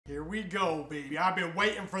Here we go, baby. I've been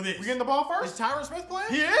waiting for this. We getting the ball first? Is Tyron Smith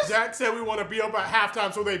playing? He is? Zach said we want to be up at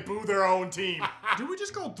halftime so they boo their own team. Did we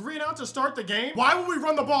just go 3 and out to start the game? Why would we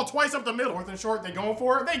run the ball twice up the middle? 4th and short, they going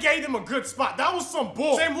for it? They gave them a good spot. That was some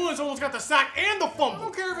bull. Sam Williams almost got the sack and the fumble. I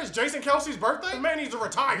don't care if it's Jason Kelsey's birthday. The man needs to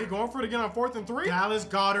retire. Are they going for it again on 4th and 3? Dallas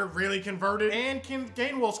Goedert really converted, and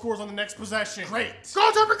Gainwell scores on the next possession. Great.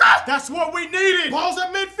 Go, Turpin, go! That's what we needed. Ball's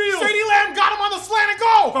at midfield. CeeDee Lamb got him on the slant and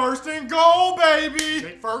goal. 1st and goal, baby.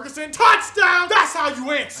 Jake Ferguson, touchdown. That's how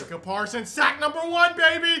you answer. Micah Parsons, sack number 1,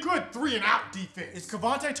 baby. Good 3 and out defense. Is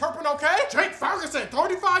Kevontae Turpin okay? Jake Ferguson,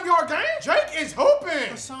 35-yard gain. Jake is hooping.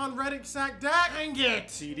 Hassan Reddick sacked Dak. Dang it.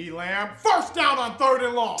 CeeDee Lamb, 1st down on 3rd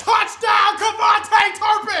and long. Touchdown, Kevontae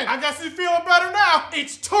Turpin. I guess he's feeling better now.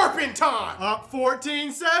 It's Turpin time. Up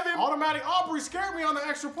 14-7. Automatic Aubrey scared me on the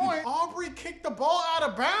extra point. Aubrey kicked the ball out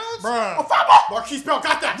of bounds? Bruh. A fumble! Marquise Bell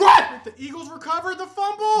got that. Run! The Eagles recovered the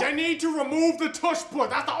fumble. They need to remove the tush push.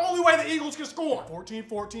 That's the only way the Eagles can score.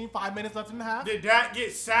 14-14, 5 minutes left in the half. Did that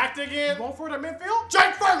get sacked again? Going for it at midfield?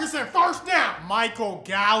 Jake Ferguson, 1st down. Michael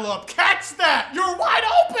Gallup, catch that! You're wide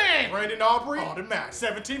open. Brandon Aubrey on the match.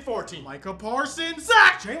 17-14. Micah Parsons,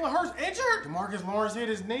 sack! Jalen Hurts injured. DeMarcus Lawrence hit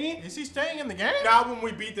his knee. Is he staying in the game? Now when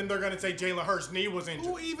we beat them, they're going to say Jalen Hurts' knee was injured.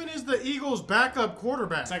 Who even is the Eagles' backup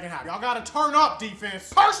quarterback? Second half. Y'all got to turn up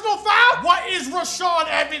defense. Personal foul? What is Rashawn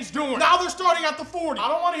Evans doing? Now they're starting at the 40. I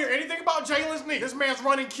don't want to hear anything about Jalen's knee. This man's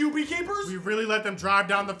running QB keepers. We really let them drive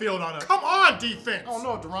down the field on us. Come on, defense. I don't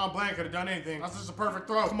know if Deron Bland could have done anything. That's just a perfect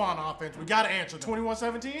throw. Come on, offense. We got to answer.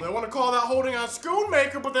 21-17? They want to call that holding on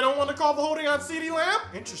Schoonmaker, but they don't want to call the holding on CeeDee Lamb?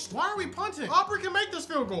 Interesting. Why are we punting? Aubrey can make this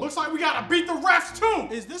field goal. Looks like we got to beat the refs,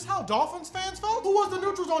 too. Is this how Dolphins fans felt? Who was the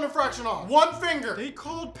neutral zone infraction on? 1 finger. They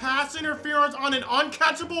called pass interference on an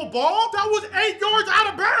uncatchable ball? That was 8 yards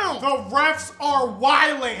out of bounds. The refs are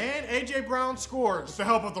wilding. And A.J. Brown scores. With the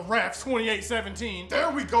help of the refs, 28-17.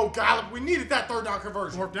 There we go, Gallup. We needed that 3rd down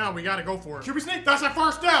conversion. 4th down, we got to go for it. QB sneak, that's a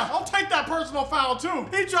 1st down. I'll take that personal foul, too.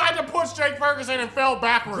 He tried to push Jake Ferguson and fell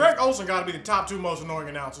backwards. Greg Olsen got to be the top 2 most annoying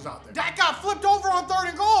announcers out there. That got flipped over on 3rd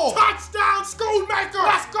and goal. Touchdown, Schoonmaker.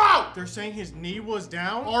 Let's go. They're saying his knee was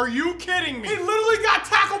down? Are you kidding me? He literally got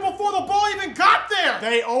tackled before the ball even got there.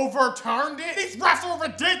 They overturned it? These refs are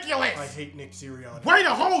ridiculous. I hate Nick Sirianni. Way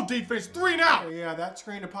to hold, defense. 3 now. Yeah, that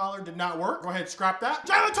screen to Pollard did not work. Go ahead, scrap that.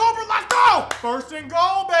 Jalen Tolbert, let's go. 1st and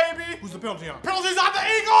goal, baby. Who's the penalty on? Penalties on the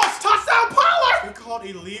Eagles. Touchdown, Pollard. They called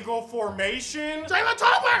illegal formation. Jalen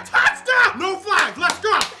Tolbert, touchdown. No flags, let's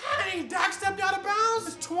go. Dang, Dak stepped out of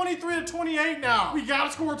bounds. It's 23-28 now. We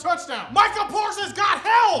gotta score a touchdown. Micah Parsons got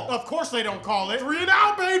held. Of course they don't call it. 3 and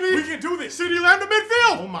out, baby. We can do this. CeeDee Lamb to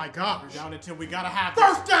midfield. Oh my gosh. We're down until we gotta have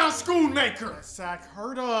 1st down, Schoonmaker. That sack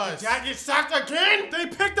hurt us. Did Dak get sacked again? They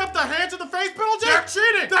picked up the hands of the face penalty. They're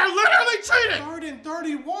cheating. They're literally cheating. 3rd and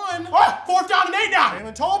 31. Oh, 4th down and 8 now.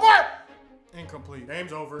 Jalen Tolbert. Incomplete.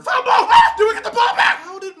 Game's over. Fumble! Do we get the ball back?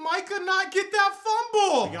 How did Micah not get that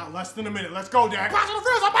fumble? We got less than a minute. Let's go, Dak. Pass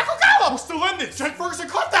interference on Michael Gallup. We're still in this. Jake Ferguson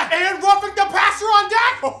caught that. And roughing the passer on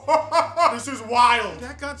Dak. This is wild.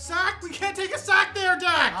 Dak got sacked. We can't take a sack there,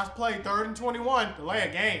 Dak. Last play, 3rd and 21. Delay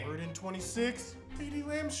a game. 3rd and 26. CeeDee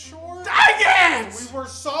Lamb short. Dang it! We were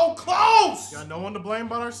so close. Got no one to blame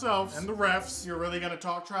but ourselves and the refs. You're really gonna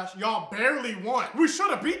talk trash? Y'all barely won. We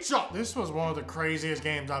should have beat y'all. This was one of the craziest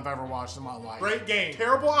games I've ever watched in my life. Great game.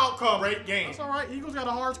 Terrible outcome. Great game. That's all right. Eagles got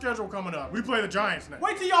a hard schedule coming up. We play the Giants next.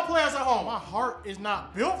 Wait till y'all play us at home. My heart is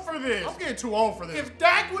not built for this. I'm getting too old for this. If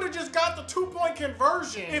Dak would have just got the 2-point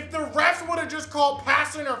conversion, if the refs would have just called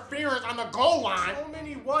pass interference on the goal line, so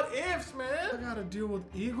many what ifs, man. I gotta deal with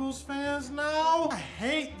Eagles fans now. I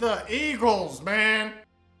hate the Eagles, man.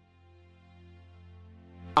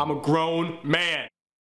 I'm a grown man.